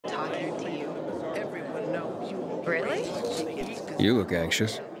You look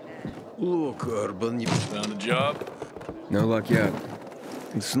anxious. Look, Urban, you Found a job? No luck yet.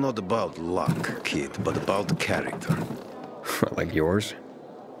 it's not about luck, kid, but about character. Like yours?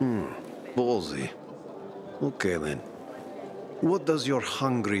 Ballsy. Okay, then. What does your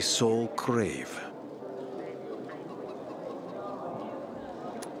hungry soul crave?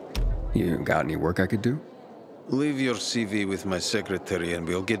 You got any work I could do? Leave your CV with my secretary and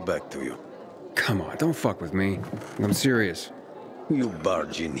we'll get back to you. Come on, don't fuck with me. I'm serious. You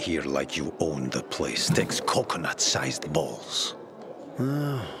barge in here like you own the place. Takes coconut-sized balls.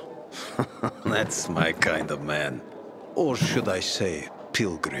 That's my kind of man. Or should I say,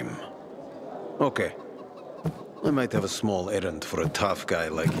 pilgrim. Okay. I might have a small errand for a tough guy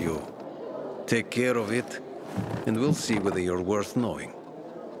like you. Take care of it, and we'll see whether you're worth knowing.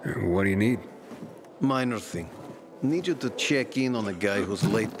 What do you need? Minor thing. Need you to check in on a guy who's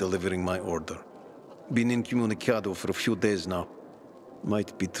late delivering my order. Been incommunicado for a few days now.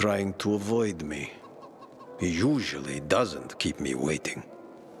 Might be trying to avoid me. He usually doesn't keep me waiting.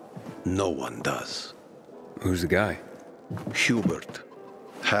 No one does. Who's the guy? Hubert.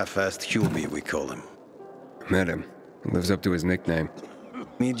 Half-assed Hubie, we call him. Met him. He lives up to his nickname.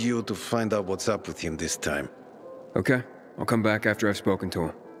 Need you to find out what's up with him this time. Okay, I'll come back after I've spoken to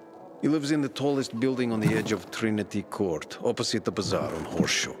him. He lives in the tallest building on the edge of Trinity Court, opposite the bazaar on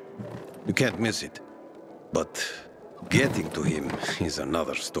Horseshoe. You can't miss it. But getting to him is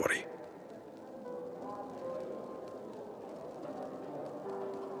another story.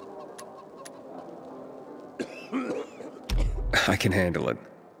 I can handle it.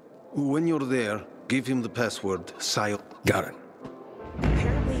 When you're there, give him the password, Got it.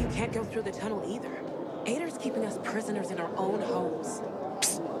 Apparently you can't go through the tunnel either. Ader's keeping us prisoners in our own homes.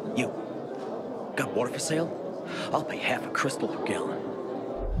 Psst, you. Got water for sale? I'll pay half a crystal per gallon.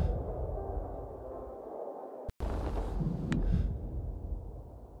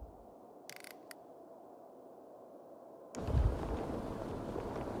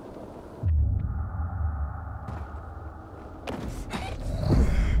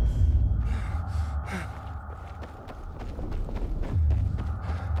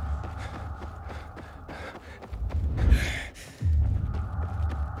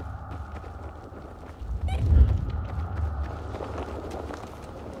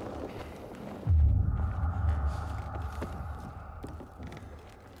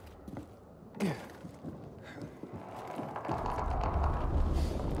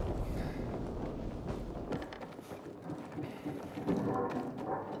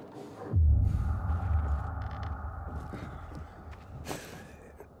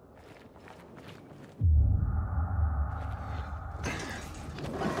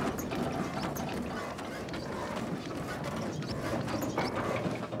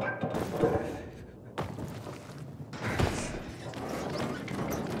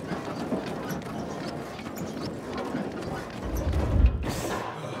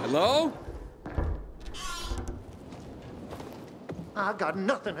 Hello? I got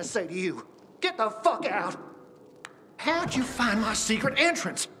nothing to say to you. Get the fuck out! How'd you find my secret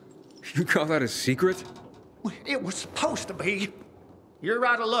entrance? You call that a secret? It was supposed to be. You're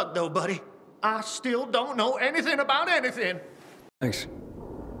out of luck, though, buddy. I still don't know anything about anything. Thanks.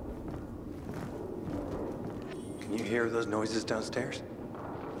 Can you hear those noises downstairs?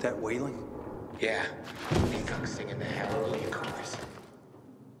 That wailing? Yeah, peacocks singing the hallelujah chorus.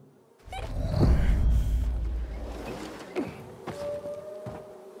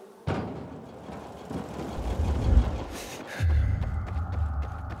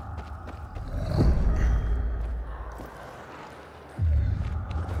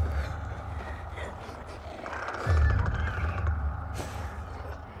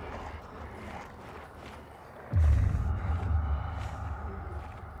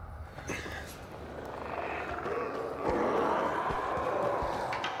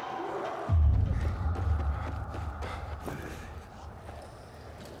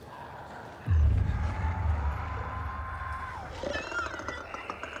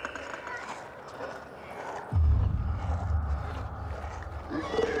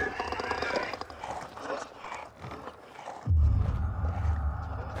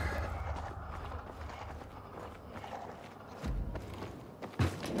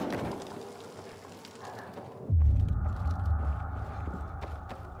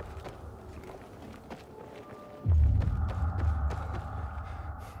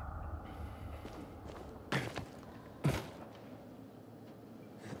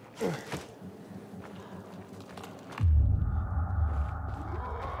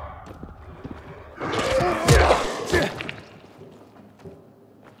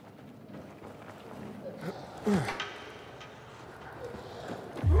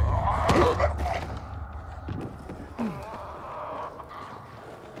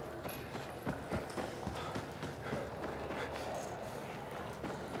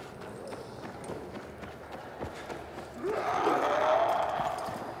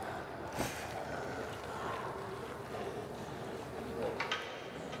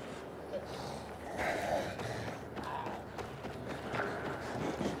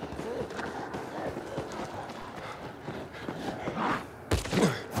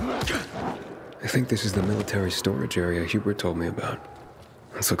 think this is the military storage area Hubert told me about.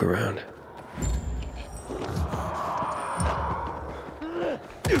 Let's look around.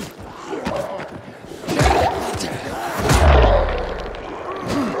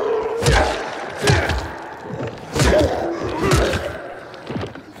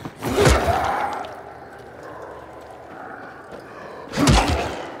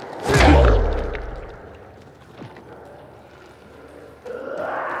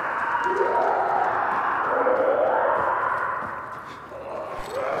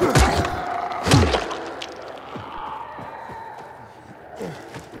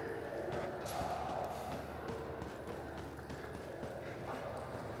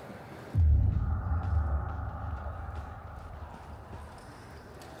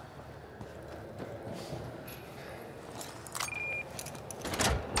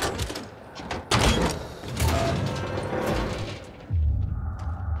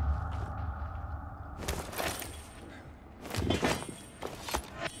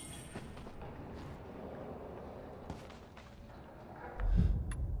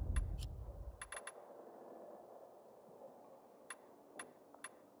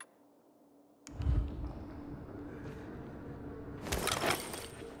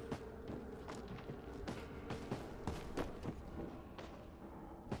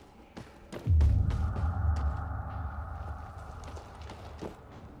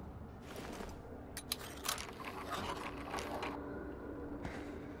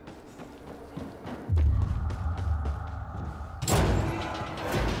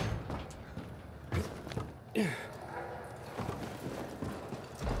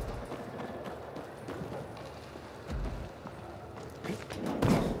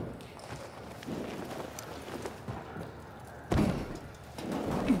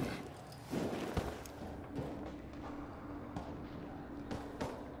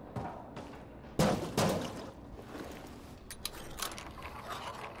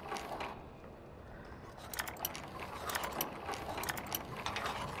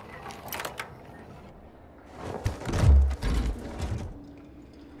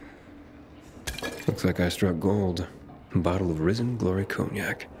 Looks like I struck gold. A bottle of Risen Glory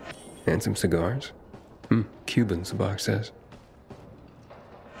Cognac. And some cigars. Cubans, the box says.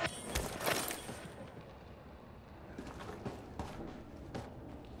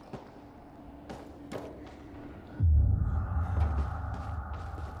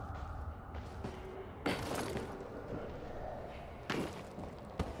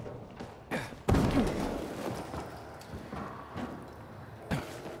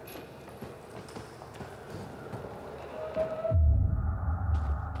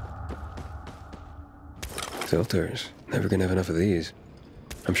 Filters. Never gonna have enough of these.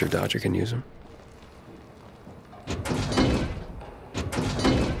 I'm sure Dodger can use them.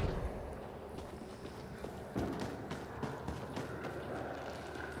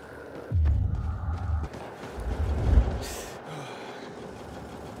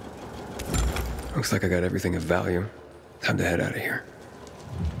 Looks like I got everything of value. Time to head out of here.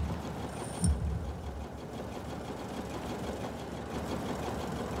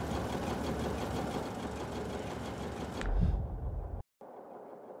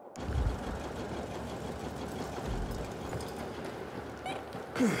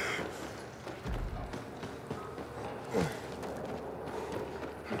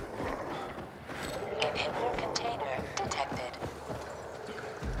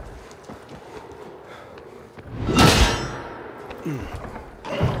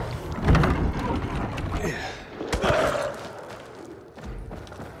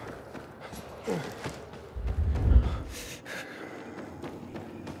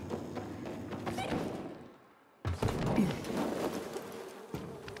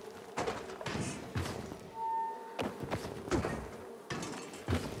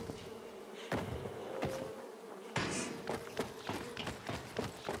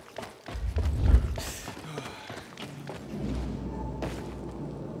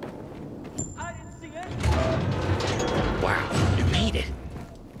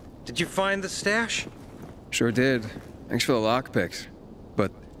 Did you find the stash? Sure did. Thanks for the lockpicks.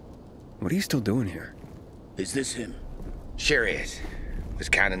 But what are you still doing here? Is this him? Sure is. Was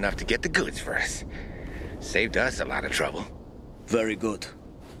kind enough to get the goods for us. Saved us a lot of trouble. Very good.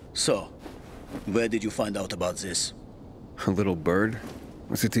 So, where did you find out about this? A little bird?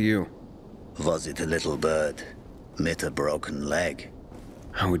 What's it to you? Was it a little bird? With a broken leg?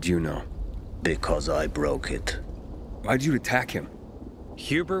 How would you know? Because I broke it. Why'd you attack him?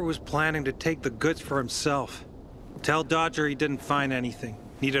 Hubert was planning to take the goods for himself. Tell Dodger he didn't find anything.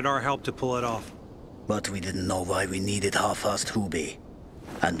 Needed our help to pull it off. But we didn't know why we needed half-assed Hubie.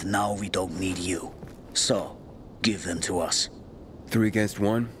 And now we don't need you. So, give them to us. 3 against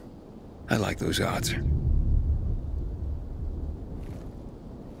 1? I like those odds.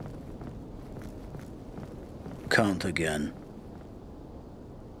 Count again.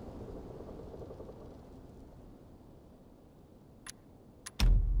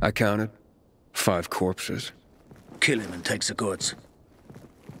 I counted 5 corpses. Kill him and take the goods.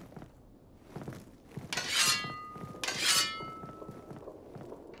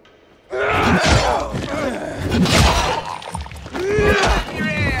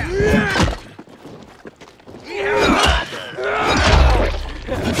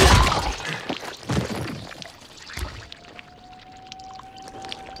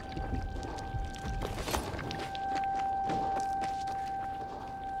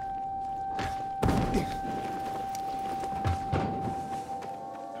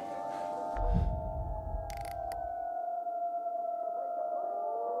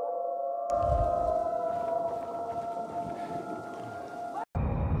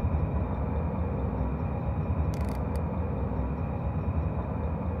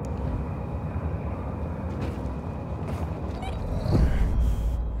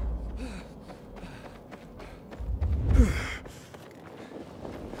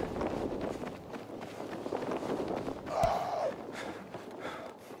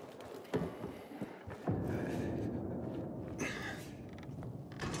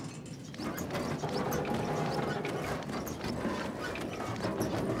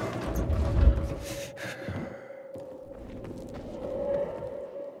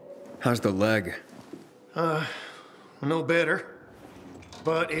 How's the leg? No better.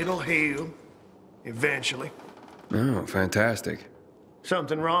 But it'll heal. Eventually. Oh, fantastic.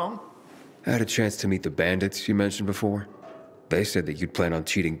 Something wrong? I had a chance to meet the bandits you mentioned before. They said that you'd plan on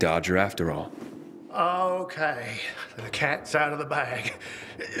cheating Dodger after all. Okay. The cat's out of the bag.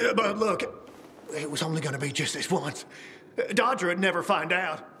 But look, it was only gonna be just this once. Dodger would never find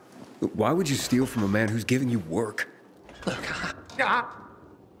out. Why would you steal from a man who's giving you work? Look,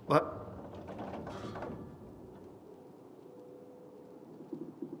 what?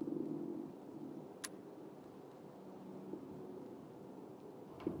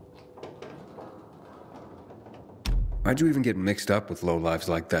 Why'd you even get mixed up with lowlives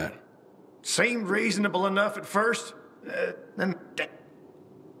like that? Seemed reasonable enough at first. Then...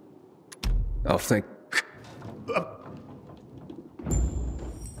 I'll think. The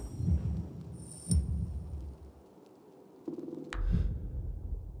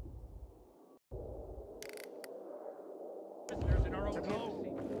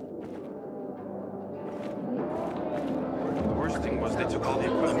worst thing was they took all the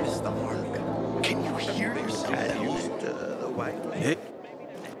equipment. I missed the mark. Can you hear yourself? I used the white. Hey.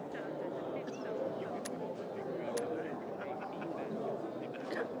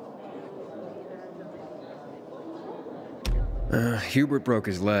 Hubert broke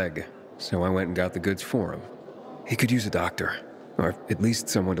his leg, so I went and got the goods for him. He could use a doctor, or at least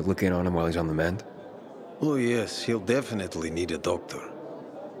someone to look in on him while he's on the mend. Oh yes, he'll definitely need a doctor.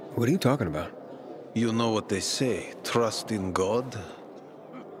 What are you talking about? You know what they say, trust in God?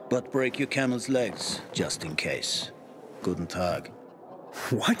 But break your camel's legs, just in case. Guten Tag.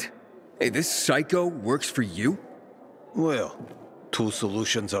 What? Hey, this psycho works for you? Well, 2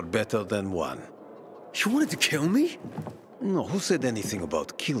 solutions are better than 1. You wanted to kill me? No, who said anything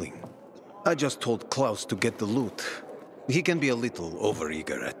about killing? I just told Klaus to get the loot. He can be a little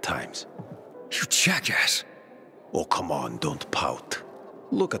overeager at times. You jackass. Oh, come on, don't pout.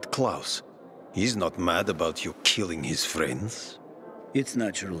 Look at Klaus. He's not mad about you killing his friends. It's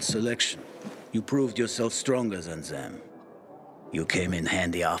natural selection. You proved yourself stronger than them. You came in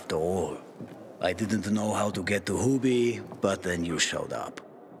handy after all. I didn't know how to get to Hubie, but then you showed up.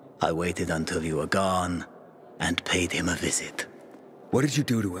 I waited until you were gone, and paid him a visit. What did you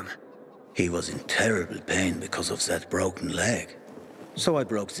do to him? He was in terrible pain because of that broken leg. So I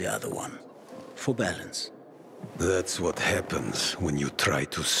broke the other one. For balance. That's what happens when you try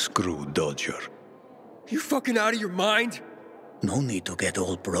to screw Dodger. You fucking out of your mind? No need to get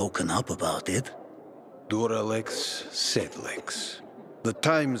all broken up about it. Duralex, Sedlex. The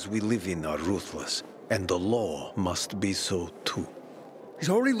times we live in are ruthless, and the law must be so too. He's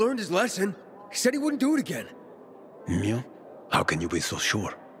already learned his lesson. He said he wouldn't do it again. Yeah? How can you be so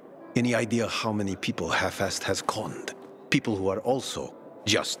sure? Any idea how many people half-assed has conned? People who are also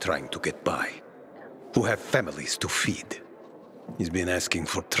just trying to get by. Who have families to feed. He's been asking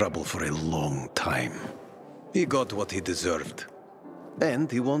for trouble for a long time. He got what he deserved.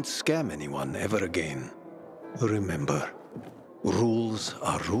 And he won't scam anyone ever again. Remember, rules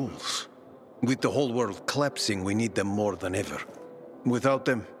are rules. With the whole world collapsing, we need them more than ever. Without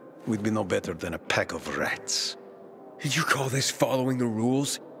them, we'd be no better than a pack of rats. Did you call this following the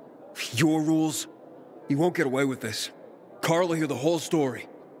rules? Your rules? You won't get away with this. Carl will hear the whole story.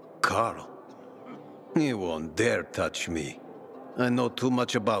 Carl? He won't dare touch me. I know too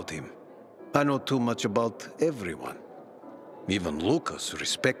much about him. I know too much about everyone. Even Lucas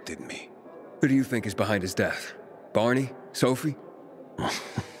respected me. Who do you think is behind his death? Barney? Sophie?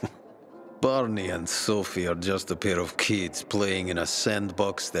 Barney and Sophie are just a pair of kids playing in a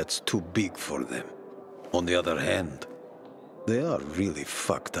sandbox that's too big for them. On the other hand, they are really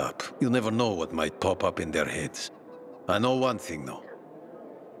fucked up. You never know what might pop up in their heads. I know one thing, though.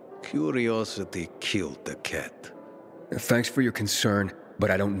 Curiosity killed the cat. Thanks for your concern, but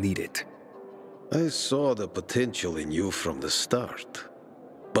I don't need it. I saw the potential in you from the start.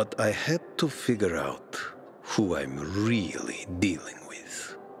 But I had to figure out who I'm really dealing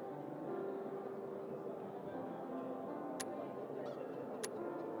with.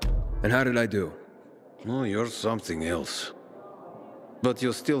 And how did I do? Oh, you're something else. But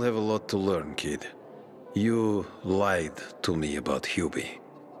you still have a lot to learn, kid. You lied to me about Hubie.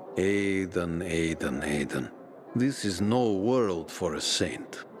 Aiden. This is no world for a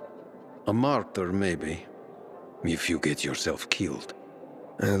saint. A martyr, maybe, if you get yourself killed.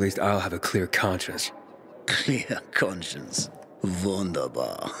 At least I'll have a clear conscience. Clear conscience.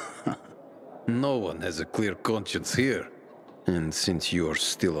 Wunderbar. No one has a clear conscience here. And since you're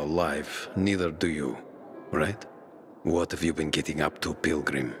still alive, neither do you, right? What have you been getting up to,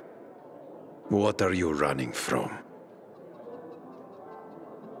 Pilgrim? What are you running from?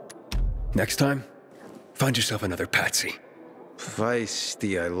 Next time, find yourself another patsy.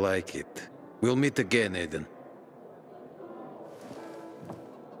 Feisty, I like it. We'll meet again, Aiden.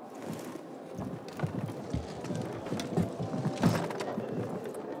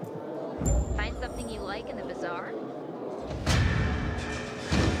 Find something you like in the bazaar?